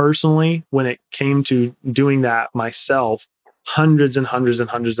 I personally, when it came to doing that myself, hundreds and hundreds and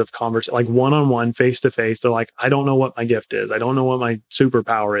hundreds of conversations, like one-on-one, face-to-face. They're like, I don't know what my gift is. I don't know what my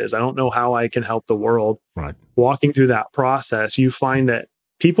superpower is. I don't know how I can help the world. Right. Walking through that process, you find that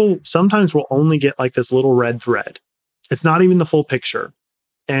people sometimes will only get like this little red thread. It's not even the full picture.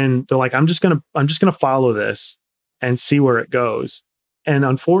 And they're like, I'm just going to follow this and see where it goes. And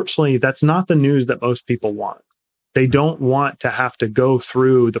unfortunately, that's not the news that most people want. They don't want to have to go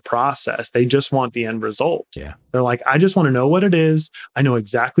through the process. They just want the end result. Yeah. They're like, I just want to know what it is. I know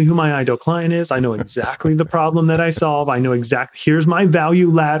exactly who my ideal client is. I know exactly the problem that I solve. I know exactly, here's my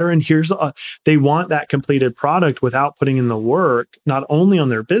value ladder. And they want that completed product without putting in the work, not only on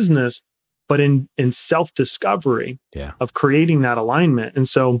their business, but in self-discovery of creating that alignment. And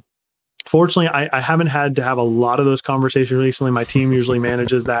so fortunately, I haven't had to have a lot of those conversations recently. My team usually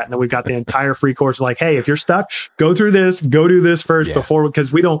manages that. And then we've got the entire free course like, hey, if you're stuck, go through this, go do this first before,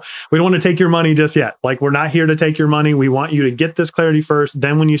 because we don't want to take your money just yet. Like, we're not here to take your money. We want you to get this clarity first.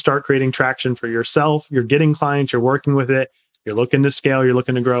 Then when you start creating traction for yourself, you're getting clients, you're working with it, you're looking to scale, you're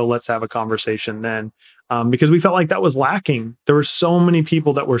looking to grow, let's have a conversation then. Because we felt like that was lacking. There were so many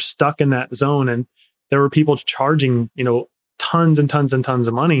people that were stuck in that zone, and there were people charging, tons and tons and tons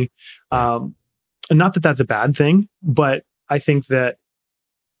of money. And not that that's a bad thing, but I think that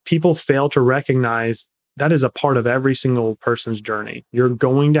people fail to recognize that is a part of every single person's journey. You're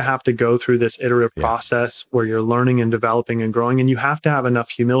going to have to go through this iterative process where you're learning and developing and growing. And you have to have enough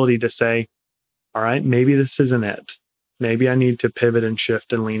humility to say, all right, maybe this isn't it. Maybe I need to pivot and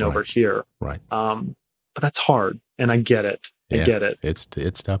shift and lean over here. Right. But that's hard. And I get it. I get it. It's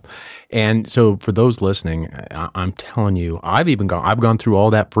tough. And so for those listening, I'm telling you, I've gone through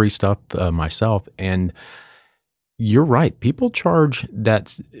all that free stuff myself, and you're right. People charge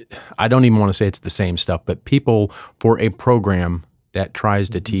I don't even want to say it's the same stuff, but people, for a program that tries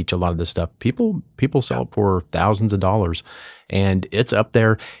to teach a lot of this stuff, people sell it for thousands of dollars, and it's up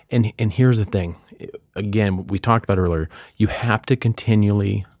there. And here's the thing. Again, we talked about earlier, you have to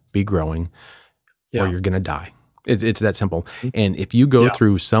continually be growing or you're going to die. It's that simple. And if you go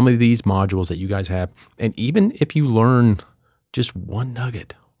through some of these modules that you guys have, and even if you learn just one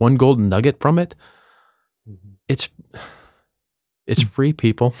golden nugget from it, it's free,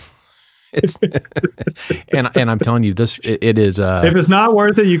 people. And I'm telling you this, it is. If it's not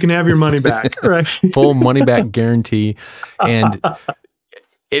worth it, you can have your money back, right? Full money back guarantee. And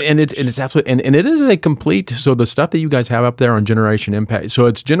it's absolutely, and it is a complete, so the stuff that you guys have up there on Generation Impact, so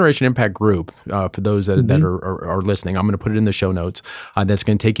it's Generation Impact Group, for those that are listening. I'm going to put it in the show notes. That's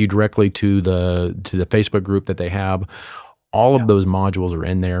going to take you directly to the Facebook group that they have. All of those modules are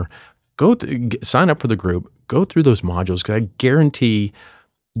in there. Sign up for the group, go through those modules, because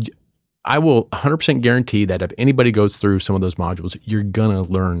I will 100% guarantee that if anybody goes through some of those modules, you're going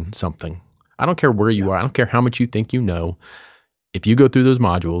to learn something. I don't care where you are. I don't care how much you think you know. If you go through those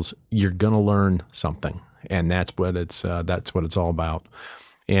modules, you're going to learn something, and that's what it's all about.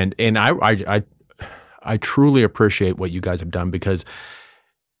 And I truly appreciate what you guys have done, because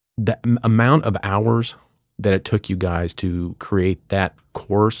the amount of hours that it took you guys to create that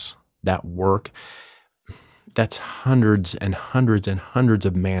course, that work, that's hundreds and hundreds and hundreds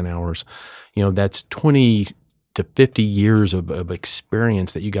of man hours. That's 20 to 50 years of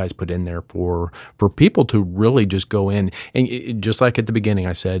experience that you guys put in there for people to really just go in. And just like at the beginning,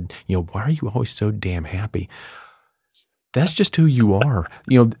 I said, why are you always so damn happy? That's just who you are.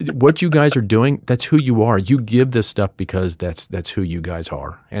 What you guys are doing, that's who you are. You give this stuff because that's who you guys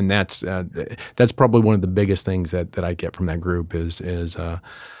are. And that's probably one of the biggest things that I get from that group is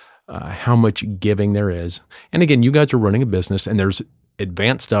how much giving there is. And again, you guys are running a business and there's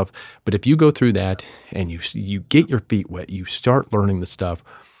advanced stuff, but if you go through that and you get your feet wet, you start learning the stuff,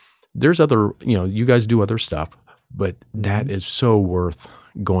 there's other, you guys do other stuff, but that is so worth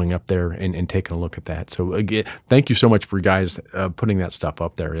going up there and taking a look at that. So again, thank you so much for guys putting that stuff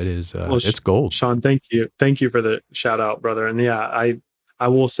up there. It is, it's gold. Sean, thank you. Thank you for the shout out, brother. And yeah, I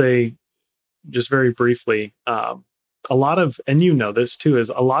will say just very briefly, a lot of, and you know this too, is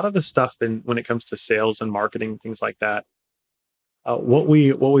a lot of the stuff when it comes to sales and marketing, things like that. What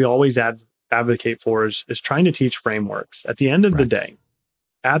we always advocate for is trying to teach frameworks. At the end of the day,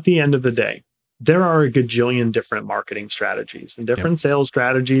 there are a gajillion different marketing strategies and different sales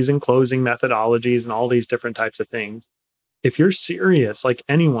strategies and closing methodologies and all these different types of things. If you're serious, like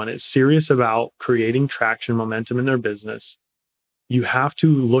anyone is serious about creating traction, momentum in their business, you have to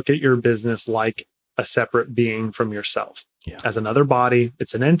look at your business like a separate being from yourself. As another body.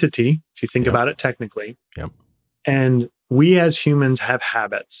 It's an entity, if you think about it technically. And we as humans have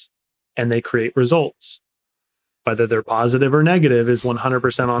habits and they create results. Whether they're positive or negative is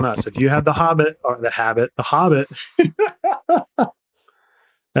 100% on us. If you have the hobbit, you're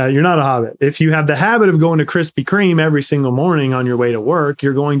not a hobbit. If you have the habit of going to Krispy Kreme every single morning on your way to work,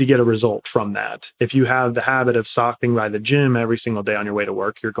 you're going to get a result from that. If you have the habit of stopping by the gym every single day on your way to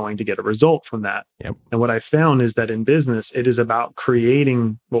work, you're going to get a result from that. And what I found is that in business, it is about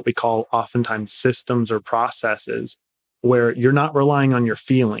creating what we call oftentimes systems or processes where you're not relying on your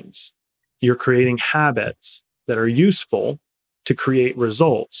feelings. You're creating habits that are useful to create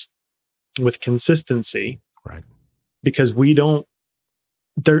results with consistency. Because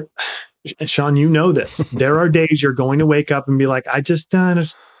Sean, you know this. There are days you're going to wake up and be like, I'm just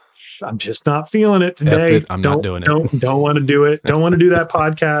not feeling it today. I'm not doing it. Don't want to do it. Don't want to do that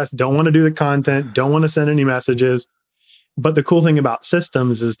podcast. Don't want to do the content. Don't want to send any messages. But the cool thing about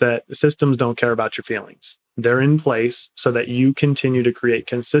systems is that systems don't care about your feelings. They're in place so that you continue to create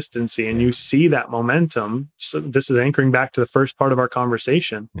consistency and you see that momentum. So this is anchoring back to the first part of our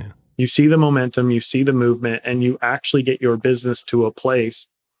conversation. You see the momentum, you see the movement, and you actually get your business to a place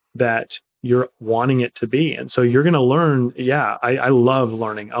that you're wanting it to be. And so you're going to learn. I love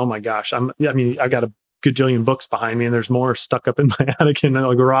learning. Oh my gosh. I've got a gajillion books behind me and there's more stuck up in my attic and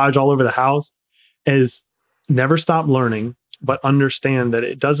the garage all over the house. Is never stop learning, but understand that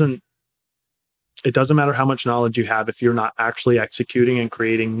it doesn't matter how much knowledge you have if you're not actually executing and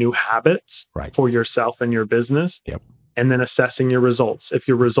creating new habits for yourself and your business. And then assessing your results. If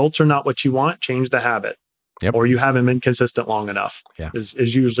your results are not what you want, change the habit. Or you haven't been consistent long enough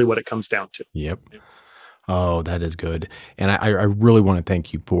is usually what it comes down to. Oh, that is good. And I really want to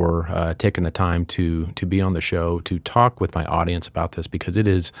thank you for taking the time to be on the show, to talk with my audience about this, because it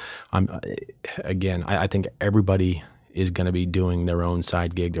is, I think everybody is going to be doing their own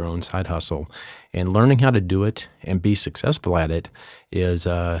side gig, their own side hustle, and learning how to do it and be successful at it is,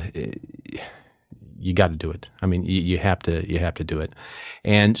 you got to do it. I mean, you have to do it.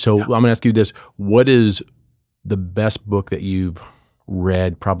 And so I'm going to ask you this: what is the best book that you've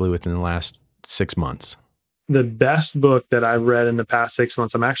read probably within the last 6 months? The best book that I've read in the past 6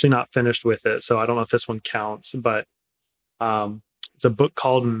 months, I'm actually not finished with it, so I don't know if this one counts, but it's a book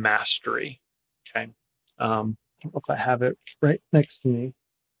called Mastery. I don't know if I have it right next to me.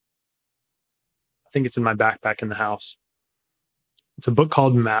 I think it's in my backpack in the house. It's a book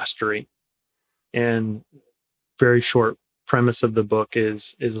called Mastery. And very short premise of the book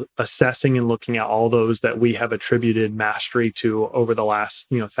is assessing and looking at all those that we have attributed mastery to over the last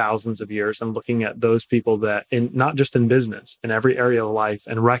thousands of years, and looking at those people that not just in business, in every area of life,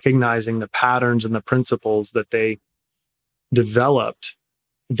 and recognizing the patterns and the principles that they developed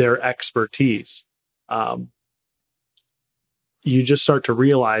their expertise. You just start to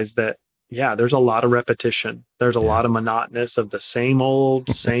realize that there's a lot of repetition. There's a lot of monotonous of the same old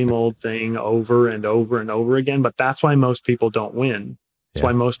thing over and over and over again. But that's why most people don't win. That's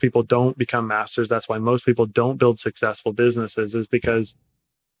why most people don't become masters. That's why most people don't build successful businesses, is because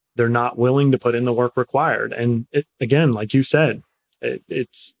they're not willing to put in the work required. And again, like you said,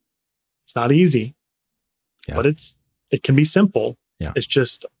 it's not easy, but it can be simple. It's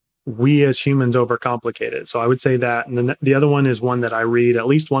just we as humans overcomplicate it. So I would say that. And then the other one is one that I read at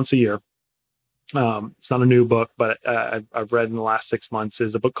least once a year. It's not a new book, but I've read in the last 6 months,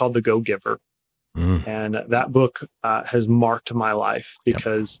 is a book called The Go-Giver. And that book has marked my life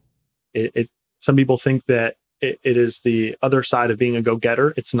because some people think that it is the other side of being a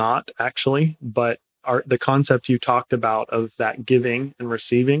go-getter. It's not actually, but the concept you talked about of that giving and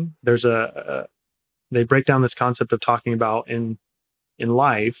receiving, they break down this concept of talking about in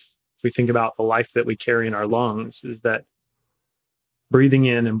life. If we think about the life that we carry in our lungs, is that breathing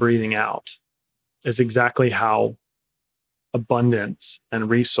in and breathing out is exactly how abundance and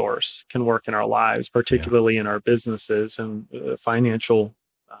resource can work in our lives, particularly in our businesses and financial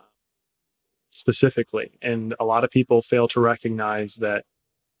specifically. And a lot of people fail to recognize that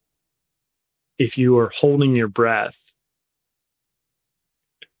if you are holding your breath,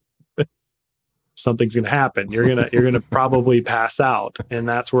 something's going to happen. You're going to probably pass out. And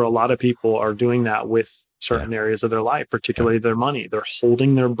that's where a lot of people are doing that with certain areas of their life, particularly their money. They're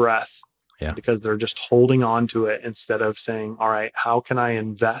holding their breath because they're just holding on to it instead of saying, all right, how can I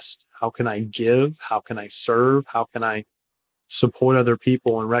invest? How can I give? How can I serve? How can I support other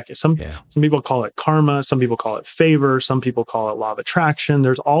people? And some people call it karma. Some people call it favor. Some people call it law of attraction.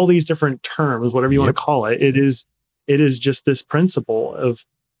 There's all these different terms, whatever you want to call it. It is just this principle of,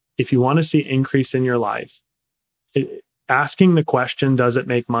 if you want to see increase in your life, asking the question, does it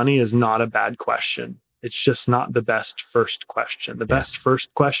make money, is not a bad question. It's just not the best first question. The best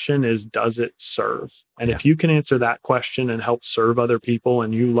first question is, does it serve? And if you can answer that question and help serve other people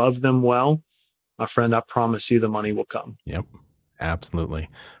and you love them well, my friend, I promise you the money will come. Yep. Absolutely.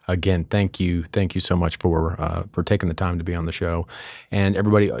 Again, thank you so much for taking the time to be on the show. And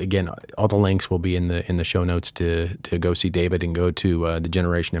everybody, again, all the links will be in the show notes to go see David and go to the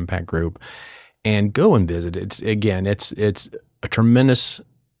Generation Impact Group and go and visit. It's a tremendous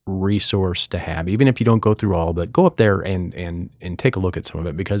resource to have, even if you don't go through all of it. Go up there and take a look at some of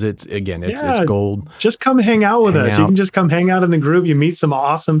it, because it's gold. Just come hang out with us. You can just come hang out in the group. You meet some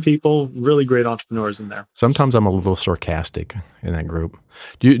awesome people, really great entrepreneurs in there. Sometimes I'm a little sarcastic in that group.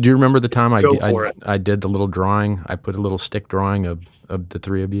 Do you remember the time I did the little drawing? I put a little stick drawing of the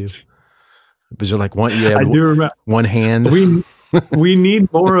three of you. Was there like one? Yeah, I do remember. One hand. We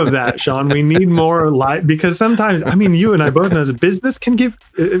need more of that, Sean. We need more because sometimes, I mean, you and I both know, as a business can get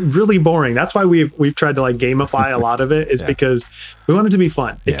really boring. That's why we've tried to gamify a lot of it, is because we want it to be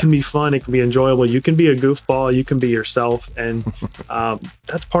fun. It can be fun. It can be enjoyable. You can be a goofball. You can be yourself. And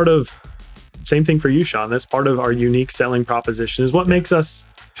that's part of, same thing for you, Sean. That's part of our unique selling proposition, is what makes us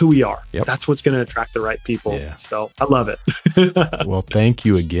who we are. Yep. That's what's going to attract the right people. Yeah. So I love it. Well, thank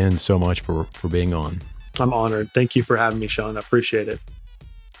you again so much for being on. I'm honored. Thank you for having me, Sean. I appreciate it.